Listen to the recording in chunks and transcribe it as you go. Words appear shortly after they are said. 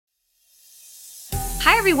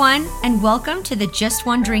Hi, everyone, and welcome to the Just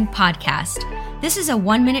One Drink podcast. This is a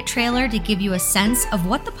 1-minute trailer to give you a sense of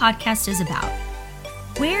what the podcast is about.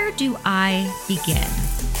 Where do I begin?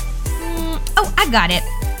 I got it.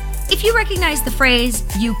 If you recognize the phrase,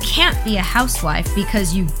 "you can't be a housewife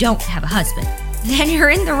because you don't have a husband," then you're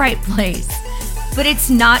in the right place. But it's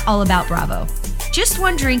not all about Bravo. Just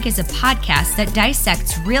One Drink is a podcast that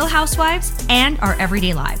dissects real housewives and our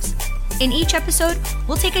everyday lives. In each episode,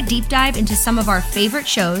 we'll take a deep dive into some of our favorite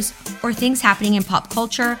shows or things happening in pop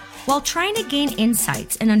culture while trying to gain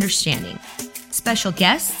insights and understanding. Special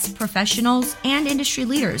guests, professionals, and industry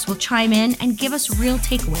leaders will chime in and give us real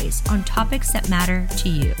takeaways on topics that matter to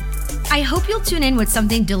you. I hope you'll tune in with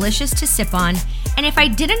something delicious to sip on, and if I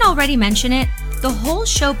didn't already mention it, the whole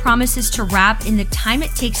show promises to wrap in the time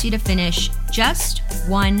it takes you to finish just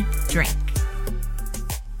one drink.